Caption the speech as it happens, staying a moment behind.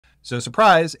So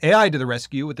surprise, AI to the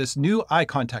rescue with this new eye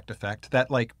contact effect that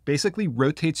basically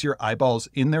rotates your eyeballs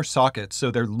in their sockets so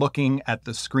they're looking at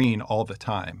the screen all the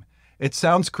time. It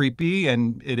sounds creepy,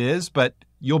 and it is, but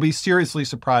you'll be seriously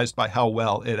surprised by how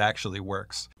well it actually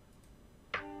works.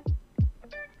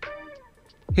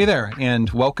 Hey there, and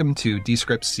welcome to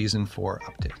Descript Season 4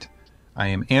 Update. I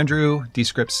am Andrew,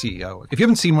 Descript CEO. If you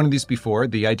haven't seen one of these before,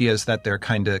 the idea is that they're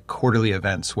kind of quarterly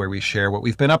events where we share what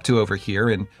we've been up to over here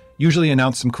and usually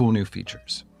announce some cool new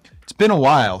features. It's been a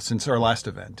while since our last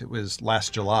event. It was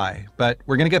last July, but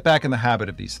we're going to get back in the habit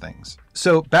of these things.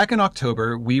 So back in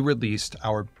October, we released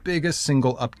our biggest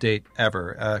single update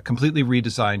ever, a completely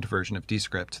redesigned version of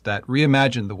Descript that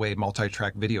reimagined the way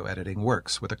multi-track video editing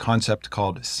works with a concept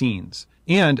called scenes,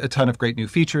 and a ton of great new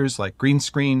features like green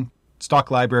screen,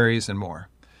 stock libraries, and more.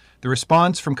 The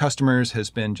response from customers has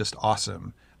been just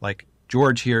awesome. Like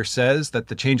George here says that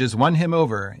the changes won him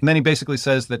over. And then he basically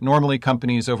says that normally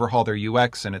companies overhaul their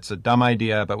UX and it's a dumb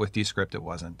idea, but with Descript it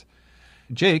wasn't.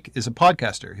 Jake is a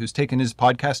podcaster who's taken his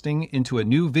podcasting into a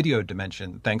new video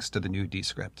dimension thanks to the new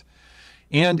Descript.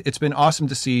 And it's been awesome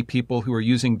to see people who are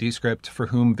using Descript for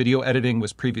whom video editing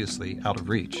was previously out of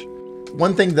reach.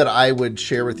 One thing that I would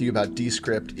share with you about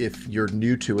Descript, if you're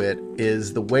new to it,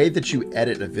 is the way that you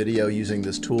edit a video using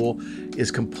this tool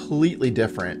is completely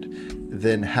different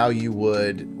than how you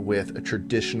would with a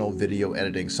traditional video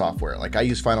editing software. Like I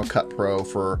use Final Cut Pro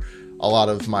for a lot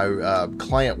of my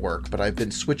client work, but I've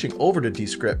been switching over to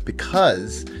Descript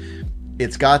because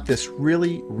it's got this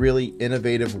really, really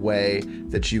innovative way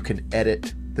that you can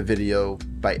edit the video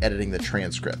by editing the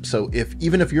transcript. So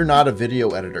even if you're not a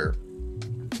video editor,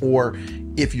 or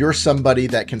if you're somebody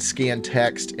that can scan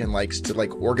text and likes to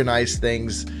organize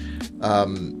things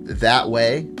that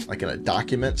way, like in a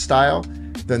document style,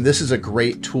 then this is a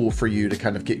great tool for you to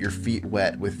kind of get your feet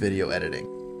wet with video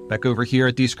editing. Back over here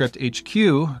at Descript HQ,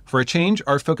 for a change,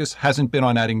 our focus hasn't been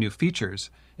on adding new features.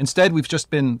 Instead, we've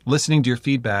just been listening to your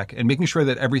feedback and making sure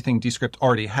that everything Descript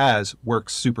already has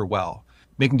works super well.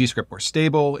 Making Descript more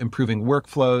stable, improving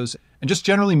workflows, and just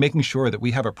generally making sure that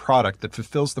we have a product that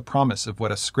fulfills the promise of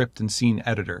what a script and scene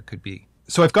editor could be.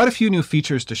 So I've got a few new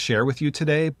features to share with you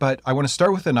today, but I want to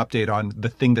start with an update on the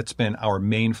thing that's been our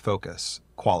main focus,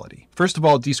 quality. First of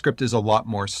all, Descript is a lot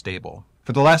more stable.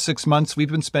 For the last 6 months,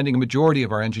 we've been spending a majority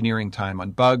of our engineering time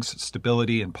on bugs,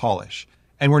 stability, and polish.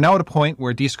 And we're now at a point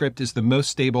where Descript is the most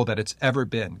stable that it's ever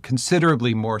been,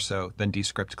 considerably more so than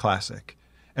Descript Classic.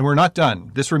 And we're not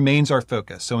done. This remains our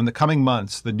focus. So in the coming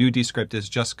months, the new Descript is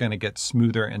just going to get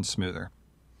smoother and smoother.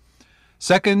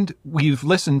 Second, we've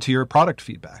listened to your product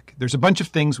feedback. There's a bunch of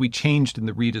things we changed in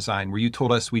the redesign where you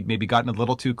told us we'd maybe gotten a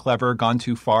little too clever, gone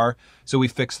too far, so we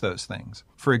fixed those things.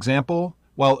 For example,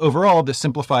 while overall the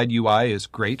simplified UI is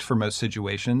great for most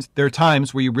situations, there are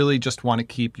times where you really just want to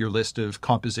keep your list of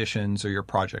compositions or your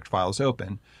project files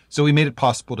open. So we made it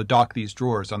possible to dock these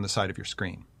drawers on the side of your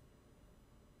screen.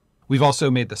 We've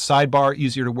also made the sidebar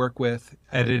easier to work with,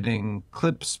 editing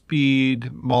clip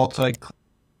speed, multi-clip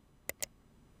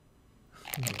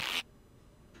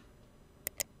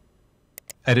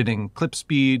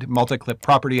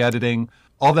property editing.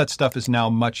 All that stuff is now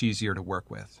much easier to work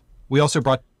with. We also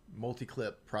brought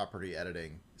multi-clip property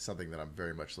editing, something that I'm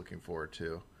very much looking forward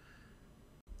to.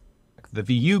 The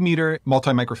VU meter,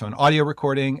 multi-microphone audio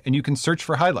recording, and you can search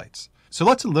for highlights. So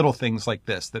lots of little things like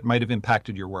this that might have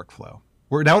impacted your workflow.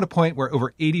 We're now at a point where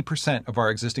over 80% of our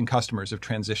existing customers have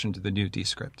transitioned to the new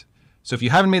Descript. So if you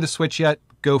haven't made the switch yet,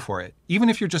 go for it. Even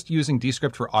if you're just using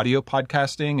Descript for audio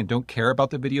podcasting and don't care about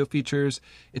the video features,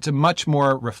 it's a much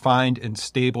more refined and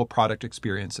stable product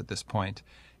experience at this point.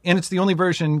 And it's the only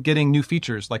version getting new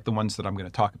features like the ones that I'm going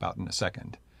to talk about in a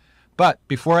second. But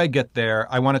before I get there,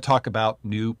 I want to talk about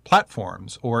new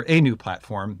platforms, or a new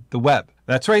platform, the web.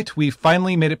 That's right, we've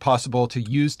finally made it possible to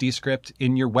use Descript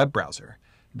in your web browser.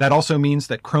 That also means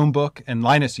that Chromebook and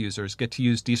Linux users get to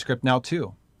use Descript now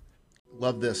too.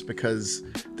 Love this because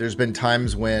there's been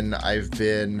times when I've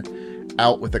been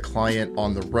out with a client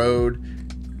on the road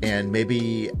and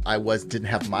maybe I didn't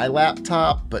have my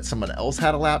laptop, but someone else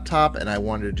had a laptop and I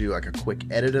wanted to do like a quick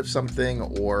edit of something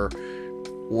or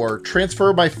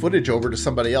transfer my footage over to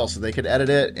somebody else so they could edit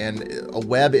it, and a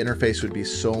web interface would be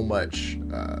so much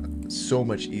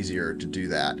easier to do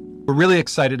that. We're really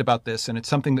excited about this, and it's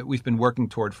something that we've been working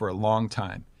toward for a long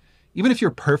time. Even if you're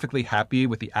perfectly happy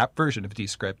with the app version of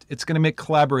Descript, it's going to make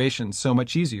collaboration so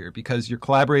much easier because your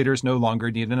collaborators no longer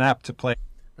need an app to play.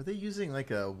 Are they using like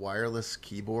a wireless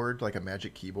keyboard, like a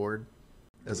Magic Keyboard,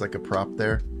 as like a prop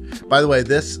there? By the way,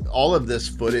 all of this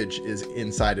footage is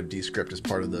inside of Descript as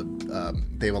part of the,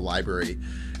 they have a library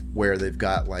where they've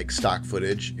got like stock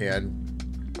footage,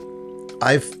 and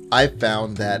I've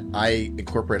found that I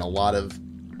incorporate a lot of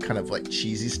kind of like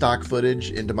cheesy stock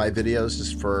footage into my videos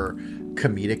just for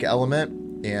comedic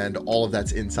element, and all of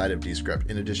that's inside of Descript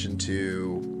in addition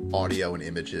to audio and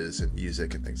images and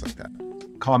music and things like that.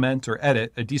 Comment or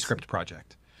edit a Descript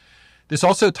project. This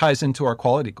also ties into our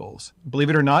quality goals.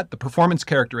 Believe it or not, the performance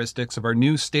characteristics of our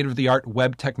new state-of-the-art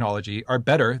web technology are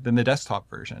better than the desktop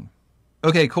version.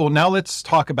 Okay, cool. Now let's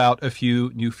talk about a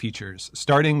few new features,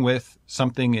 starting with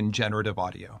something in generative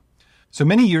audio. So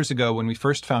many years ago, when we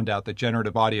first found out that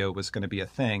generative audio was going to be a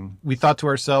thing, we thought to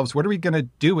ourselves, what are we going to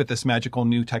do with this magical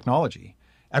new technology?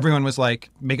 Everyone was like,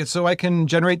 make it so I can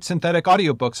generate synthetic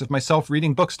audiobooks of myself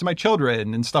reading books to my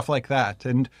children and stuff like that.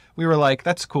 And we were like,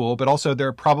 that's cool, but also there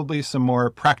are probably some more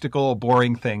practical,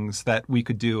 boring things that we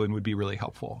could do and would be really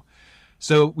helpful.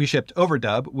 So we shipped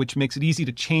Overdub, which makes it easy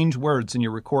to change words in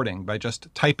your recording by just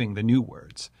typing the new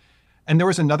words. And there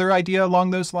was another idea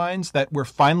along those lines that we're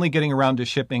finally getting around to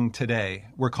shipping today.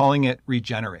 We're calling it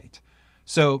Regenerate.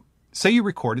 So say you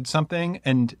recorded something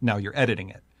and now you're editing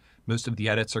it. Most of the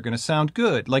edits are going to sound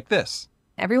good, like this.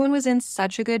 Everyone was in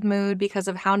such a good mood because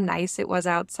of how nice it was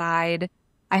outside.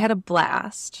 I had a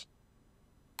blast.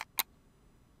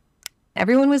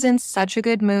 Everyone was in such a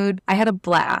good mood. I had a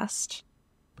blast.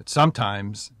 But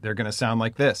sometimes they're going to sound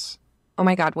like this. Oh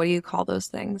my God, what do you call those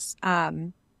things?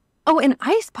 Oh, an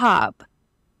ice pop.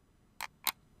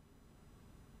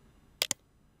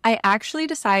 I actually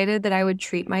decided that I would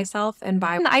treat myself and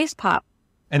buy an ice pop.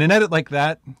 And an edit like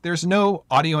that, there's no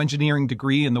audio engineering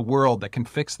degree in the world that can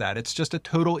fix that. It's just a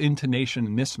total intonation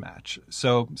mismatch.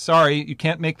 So sorry, you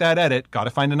can't make that edit. Got to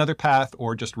find another path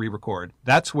or just re-record.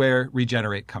 That's where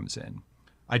Regenerate comes in.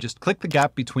 I just click the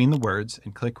gap between the words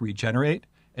and click Regenerate,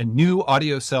 and new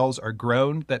audio cells are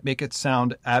grown that make it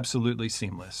sound absolutely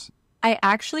seamless. I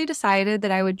actually decided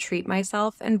that I would treat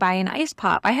myself and buy an ice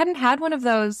pop. I hadn't had one of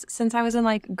those since I was in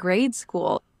like grade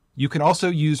school. You can also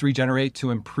use Regenerate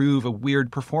to improve a weird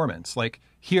performance. Like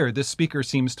here, this speaker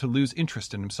seems to lose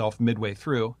interest in himself midway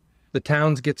through. The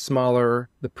towns get smaller,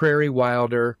 the prairie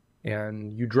wilder,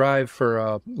 and you drive for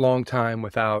a long time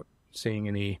without seeing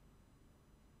any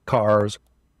cars.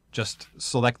 Just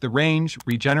select the range,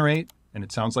 Regenerate, and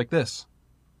it sounds like this.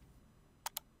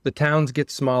 The towns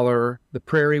get smaller, the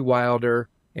prairie wilder,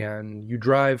 and you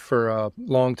drive for a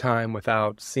long time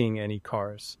without seeing any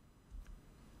cars.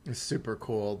 It's super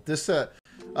cool. This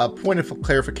point of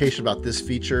clarification about this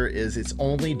feature is it's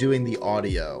only doing the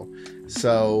audio.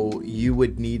 So you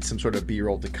would need some sort of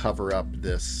B-roll to cover up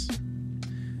this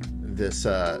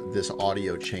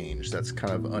audio change that's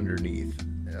kind of underneath,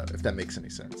 if that makes any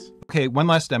sense. Okay, one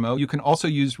last demo. You can also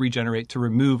use Regenerate to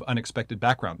remove unexpected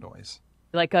background noise.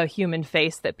 Like a human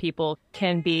face that people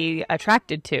can be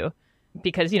attracted to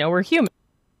because, we're human.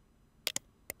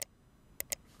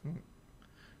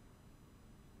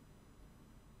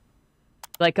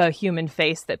 Like a human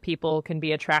face that people can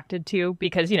be attracted to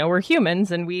because, we're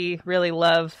humans and we really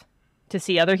love to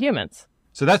see other humans.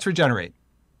 So that's Regenerate.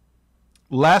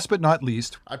 Last but not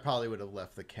least, I probably would have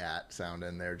left the cat sound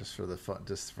in there just for the fun,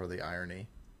 just for the irony.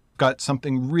 Got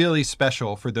something really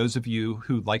special for those of you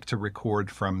who like to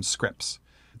record from scripts.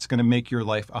 It's going to make your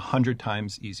life 100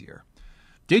 times easier.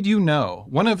 Did you know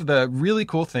one of the really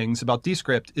cool things about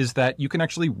Descript is that you can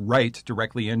actually write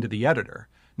directly into the editor?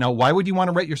 Now, why would you want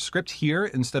to write your script here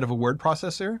instead of a word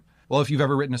processor? Well, if you've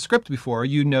ever written a script before,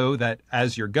 you know that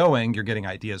as you're going, you're getting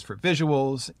ideas for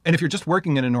visuals. And if you're just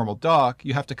working in a normal doc,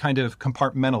 you have to kind of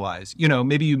compartmentalize.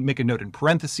 Maybe you make a note in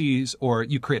parentheses or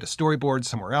you create a storyboard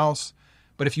somewhere else.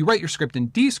 But if you write your script in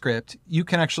Descript, you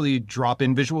can actually drop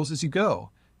in visuals as you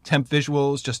go. Temp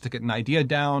visuals just to get an idea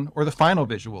down, or the final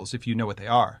visuals if you know what they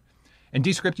are. And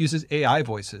Descript uses AI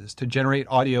voices to generate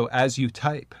audio as you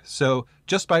type. So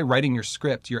just by writing your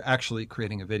script, you're actually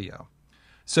creating a video.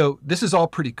 So this is all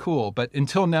pretty cool, but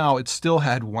until now, it still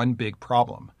had one big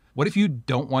problem. What if you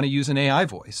don't want to use an AI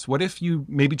voice? What if you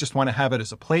maybe just want to have it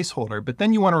as a placeholder, but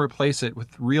then you want to replace it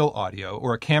with real audio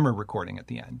or a camera recording at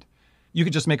the end? You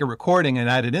could just make a recording and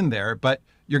add it in there, but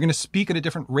you're going to speak at a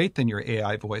different rate than your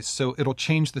AI voice, so it'll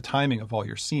change the timing of all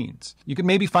your scenes. You could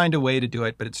maybe find a way to do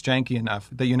it, but it's janky enough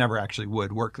that you never actually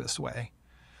would work this way.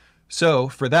 So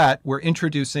for that, we're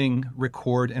introducing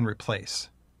Record and Replace.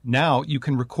 Now you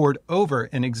can record over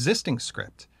an existing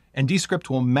script, and Descript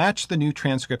will match the new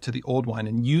transcript to the old one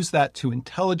and use that to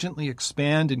intelligently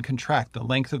expand and contract the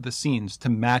length of the scenes to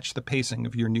match the pacing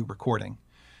of your new recording.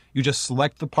 You just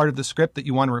select the part of the script that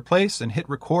you want to replace and hit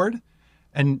record.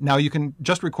 And now you can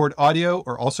just record audio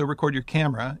or also record your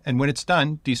camera. And when it's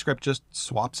done, Descript just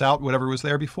swaps out whatever was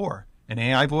there before, an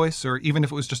AI voice, or even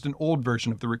if it was just an old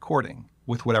version of the recording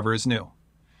with whatever is new.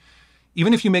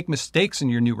 Even if you make mistakes in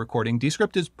your new recording,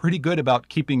 Descript is pretty good about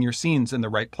keeping your scenes in the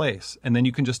right place, and then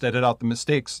you can just edit out the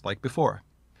mistakes like before.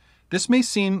 This may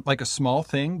seem like a small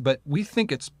thing, but we think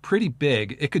it's pretty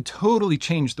big. It could totally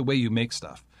change the way you make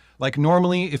stuff. Like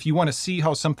normally, if you want to see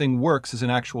how something works as an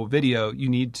actual video, you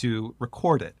need to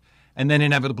record it. And then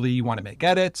inevitably you want to make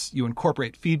edits, you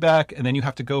incorporate feedback, and then you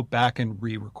have to go back and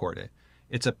re-record it.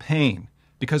 It's a pain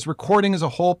because recording is a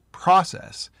whole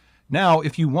process. Now,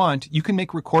 if you want, you can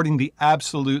make recording the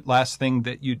absolute last thing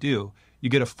that you do. You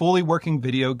get a fully working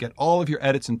video, get all of your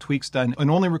edits and tweaks done, and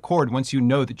only record once you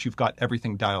know that you've got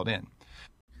everything dialed in.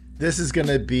 This is going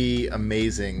to be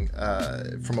amazing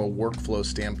from a workflow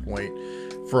standpoint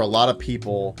for a lot of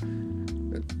people,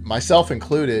 myself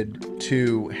included,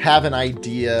 to have an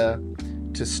idea,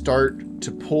 to start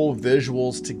to pull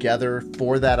visuals together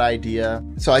for that idea.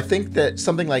 So I think that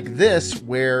something like this,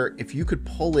 where if you could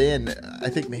pull in, I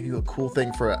think maybe a cool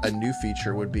thing for a new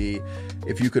feature would be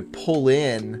if you could pull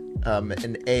in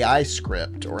an AI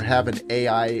script or have an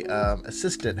AI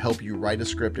assistant help you write a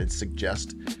script and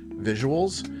suggest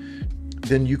visuals,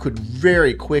 then you could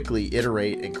very quickly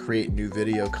iterate and create new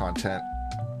video content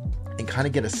and kind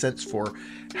of get a sense for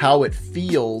how it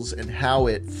feels and how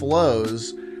it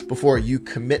flows before you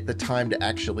commit the time to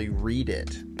actually read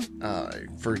it,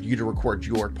 for you to record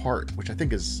your part, which I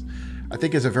think is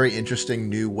a very interesting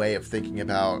new way of thinking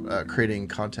about creating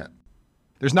content.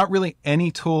 There's not really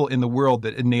any tool in the world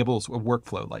that enables a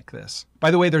workflow like this. By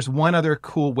the way, there's one other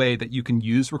cool way that you can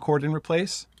use record and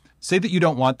replace. Say that you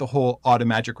don't want the whole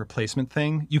automagic replacement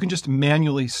thing. You can just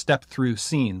manually step through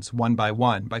scenes one by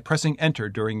one by pressing enter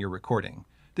during your recording.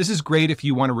 This is great if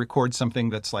you want to record something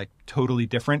that's like totally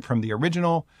different from the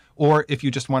original, or if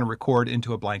you just want to record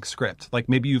into a blank script. Like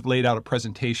maybe you've laid out a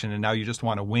presentation and now you just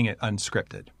want to wing it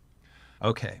unscripted.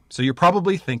 Okay, so you're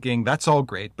probably thinking that's all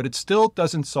great, but it still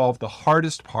doesn't solve the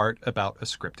hardest part about a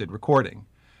scripted recording.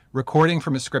 Recording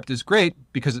from a script is great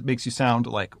because it makes you sound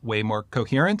like way more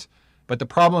coherent, but the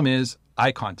problem is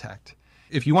eye contact.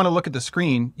 If you want to look at the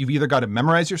screen, you've either got to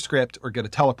memorize your script or get a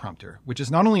teleprompter, which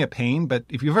is not only a pain, but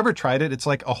if you've ever tried it, it's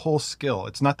like a whole skill.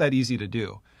 It's not that easy to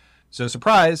do. So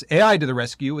surprise, AI to the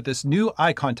rescue with this new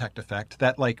eye contact effect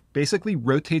that like basically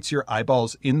rotates your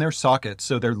eyeballs in their sockets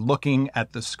so they're looking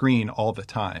at the screen all the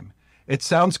time. It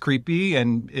sounds creepy,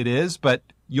 and it is, but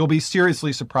you'll be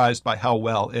seriously surprised by how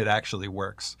well it actually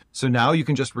works. So now you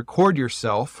can just record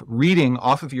yourself reading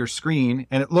off of your screen,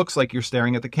 and it looks like you're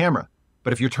staring at the camera.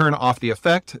 But if you turn off the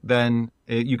effect, then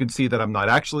you can see that I'm not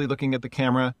actually looking at the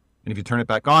camera. And if you turn it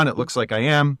back on, it looks like I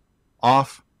am.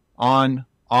 Off, on,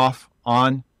 off,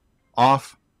 on,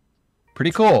 off.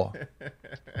 Pretty cool.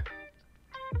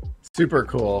 Super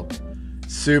cool.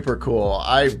 Super cool.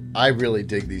 I really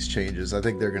dig these changes. I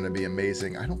think they're going to be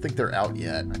amazing. I don't think they're out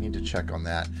yet. I need to check on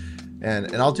that.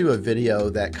 And I'll do a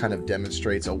video that kind of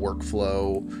demonstrates a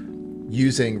workflow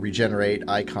using regenerate,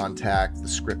 eye contact, the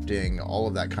scripting, all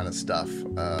of that kind of stuff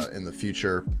in the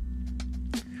future.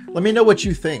 Let me know what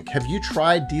you think. Have you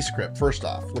tried Descript? First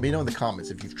off, let me know in the comments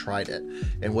if you've tried it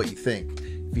and what you think.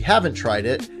 If you haven't tried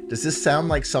it, does this sound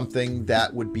like something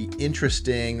that would be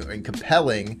interesting and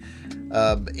compelling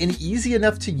and easy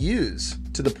enough to use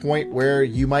to the point where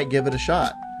you might give it a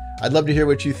shot? I'd love to hear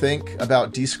what you think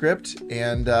about Descript,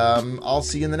 and I'll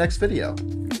see you in the next video.